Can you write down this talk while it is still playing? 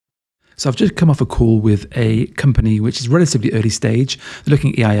So I've just come off a call with a company which is relatively early stage. They're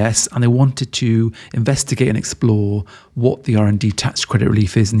looking at EIS and they wanted to investigate and explore what the R&D tax credit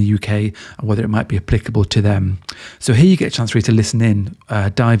relief is in the UK and whether it might be applicable to them. So here you get a chance really to listen in,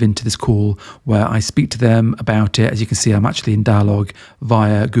 dive into this call where I speak to them about it. As you can see, I'm actually in dialogue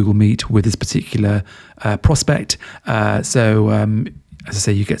via Google Meet with this particular prospect. As I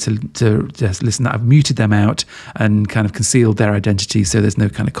say, you get to just listen. I've muted them out and kind of concealed their identity, so there's no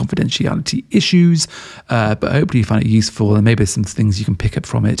kind of confidentiality issues. But hopefully you find it useful, and maybe there's some things you can pick up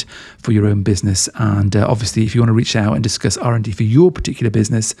from it for your own business. And obviously, if you want to reach out and discuss R&D for your particular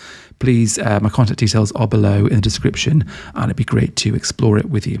business, please, my contact details are below in the description, and it'd be great to explore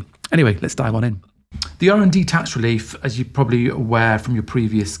it with you. Anyway, let's dive on in. The R&D tax relief, as you're probably aware from your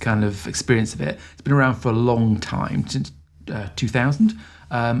previous kind of experience of it, it's been around for a long time, since 2000,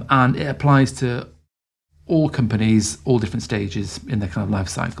 and it applies to all companies, all different stages in their kind of life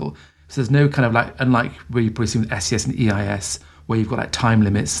cycle. So there's no kind of like, unlike where you probably see with SES and EIS, where you've got like time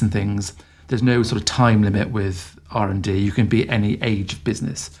limits and things, there's no sort of time limit with R&D. You can be any age of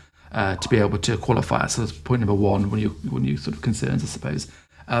business to be able to qualify. So that's point number one when you sort of concerns, I suppose.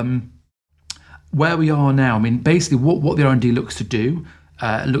 Where we are now, I mean, basically what the R&D looks to do,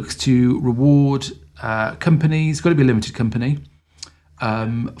 looks to reward companies, got to be a limited company,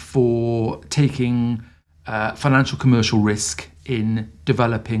 for taking financial commercial risk in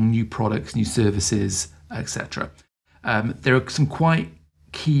developing new products, new services, etc. There are some quite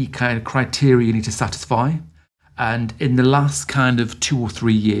key kind of criteria you need to satisfy, and in the last kind of 2 or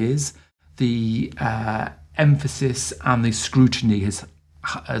 3 years, the emphasis and the scrutiny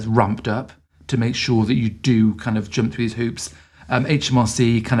has ramped up to make sure that you do kind of jump through these hoops.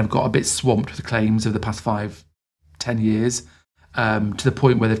 HMRC kind of got a bit swamped with the claims over the past 5-10 years, to the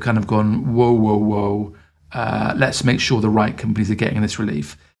point where they've kind of gone, whoa, let's make sure the right companies are getting this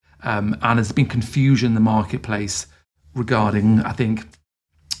relief. And there's been confusion in the marketplace regarding, I think,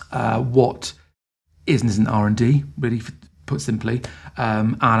 what is and isn't R&D, really, put simply.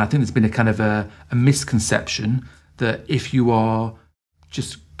 And I think there's been a kind of a misconception that if you are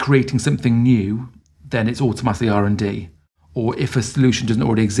just creating something new, then it's automatically R&D. Or if a solution doesn't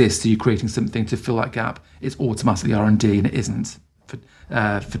already exist, so you're creating something to fill that gap, it's automatically R&D, and it isn't for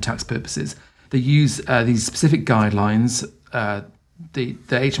tax purposes. They use these specific guidelines, the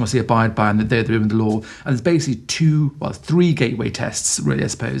HMRC abide by, and they're in the law. And there's basically 3 gateway tests, really, I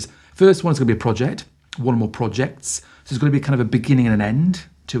suppose. First one is going to be a project, one or more projects. So there's going to be kind of a beginning and an end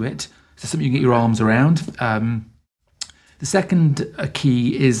to it. So something you can get your arms around. The second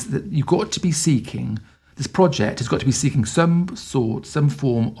key is that you've got to be seeking, this project has got to be seeking some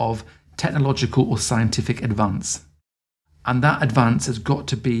form of technological or scientific advance. And that advance has got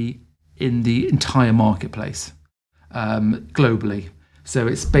to be in the entire marketplace, globally. So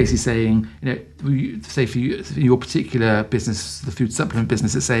it's basically saying, say for your particular business, the food supplement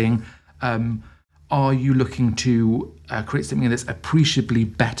business, it's saying, are you looking to create something that's appreciably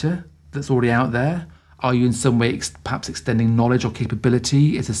better that's already out there? Are you in some way perhaps extending knowledge or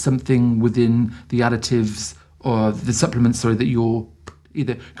capability? Is there something within the additives or the supplements, that you're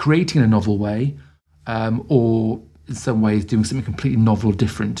either creating in a novel way, or in some ways doing something completely novel or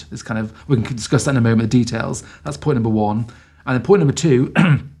different? It's kind of, we can discuss that in a moment, the details. That's point number one. And then point number two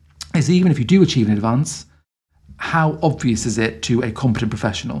is, even if you do achieve an advance, how obvious is it to a competent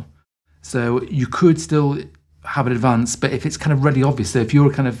professional? So you could still have an advance, but if it's kind of really obvious, so if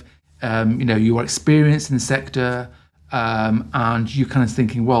you're kind of you are experienced in the sector, and you're kind of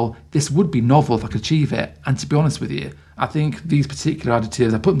thinking, well, this would be novel if I could achieve it. And to be honest with you, I think these particular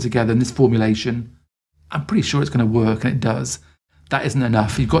additives, I put them together in this formulation, I'm pretty sure it's going to work, and it does. That isn't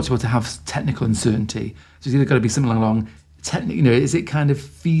enough. You've got to be able to have technical uncertainty. So it's either got to be something along, is it kind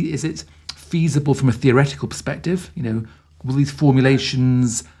of is it feasible from a theoretical perspective? Will these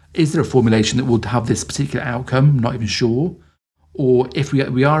formulations, is there a formulation that will have this particular outcome? Not even sure. Or if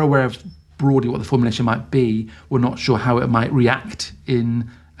we are aware of broadly what the formulation might be, we're not sure how it might react in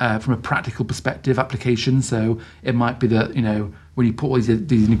from a practical perspective application. So it might be that, when you put all these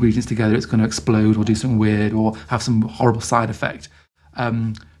ingredients together, it's going to explode or do something weird or have some horrible side effect.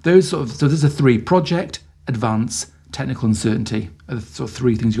 So those are 3: project, advance, technical uncertainty are the sort of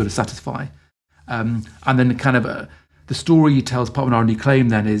 3 things you've got to satisfy. And then kind of the story you tell as part of an R&D claim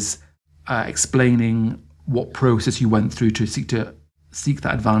then is explaining what process you went through to seek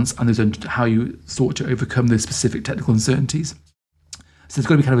that advance, and how you sought to overcome those specific technical uncertainties. So there's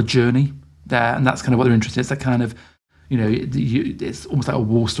got to be kind of a journey there, and that's kind of what they're interested in. It's that kind of, it's almost like a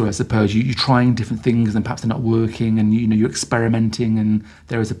war story, I suppose. You're trying different things, and perhaps they're not working, and you're experimenting, and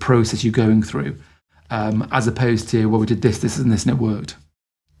there is a process you're going through, as opposed to, well, we did this, and this, and it worked.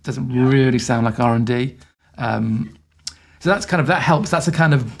 doesn't really sound like R&D. So that's kind of, that helps. That's a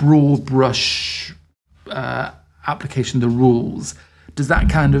kind of broad brush application of the rules. Does that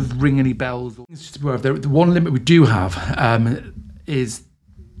kind of ring any bells? Just to be aware of, the one limit we do have is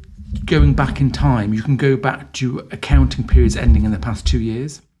going back in time. You can go back to accounting periods ending in the past 2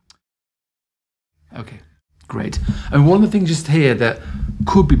 years. Okay, great. And one of the things just here that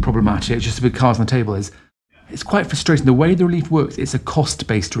could be problematic, just to put cards on the table, is it's quite frustrating. The way the relief works, it's a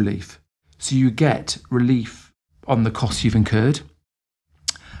cost-based relief. So you get relief on the costs you've incurred.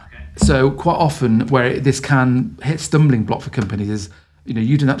 So quite often where this can hit stumbling block for companies is,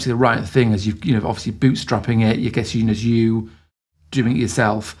 you've done absolutely the right thing as obviously bootstrapping it. You guess you doing it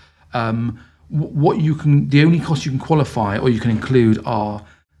yourself. The only costs you can qualify or you can include are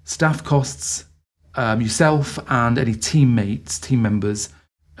staff costs, yourself and any team members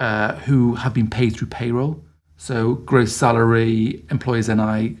who have been paid through payroll. So gross salary, employers'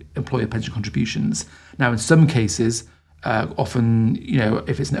 NI, employer pension contributions. Now, in some cases, often,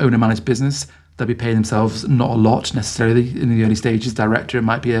 if it's an owner-managed business, they'll be paying themselves not a lot necessarily in the early stages. Director, it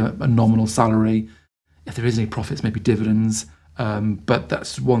might be a nominal salary. If there is any profits, maybe dividends. But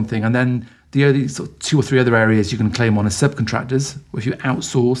that's one thing. And then the other sort of 2 or 3 other areas you can claim on as subcontractors, or if you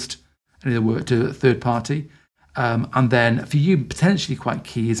outsourced any of the work to a third party. And then for you, potentially quite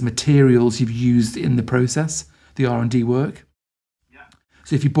key is materials you've used in the process, the R&D work. Yeah.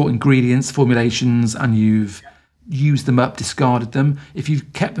 So if you bought ingredients, formulations, and you've used them up, discarded them, if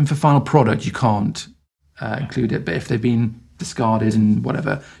you've kept them for final product, you can't include it. But if they've been discarded and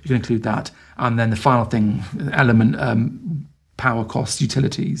whatever, you can include that. And then the final thing, element, power costs,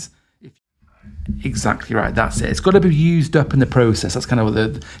 utilities. Exactly right. That's it. It's got to be used up in the process. That's kind of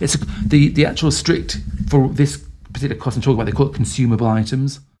what the actual strict for this particular cost I'm talking about. They call it consumable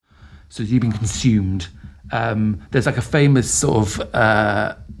items. So you've been consumed. There's like a famous sort of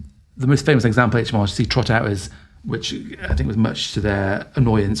the most famous example HMRC trot out is, which I think was much to their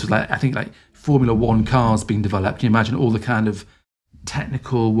annoyance, was like Formula One cars being developed. Can you imagine all the kind of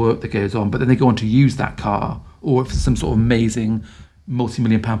technical work that goes on? But then they go on to use that car, or if it's some sort of amazing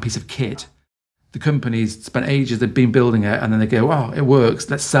multi-million-pound piece of kit. The companies spent ages, they've been building it, and then they go, "Oh, it works,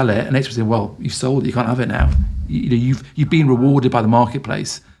 let's sell it." And HMRC say, "Well, you've sold it, you can't have it now. You've been rewarded by the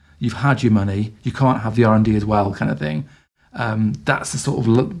marketplace. You've had your money. You can't have the R&D as well," kind of thing. That's the sort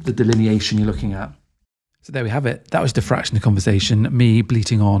of the delineation you're looking at. So there we have it. That was the fraction of the conversation. Me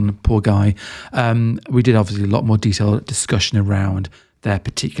bleating on, poor guy. We did obviously a lot more detailed discussion around their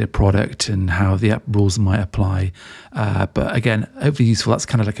particular product and how the rules might apply. But again, hopefully useful. That's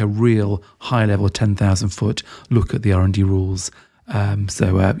kind of like a real high level 10,000 foot look at the R&D rules.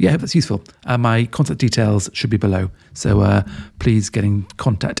 So I hope that's useful. My contact details should be below. So please get in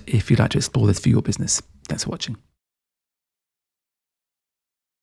contact if you'd like to explore this for your business. Thanks for watching.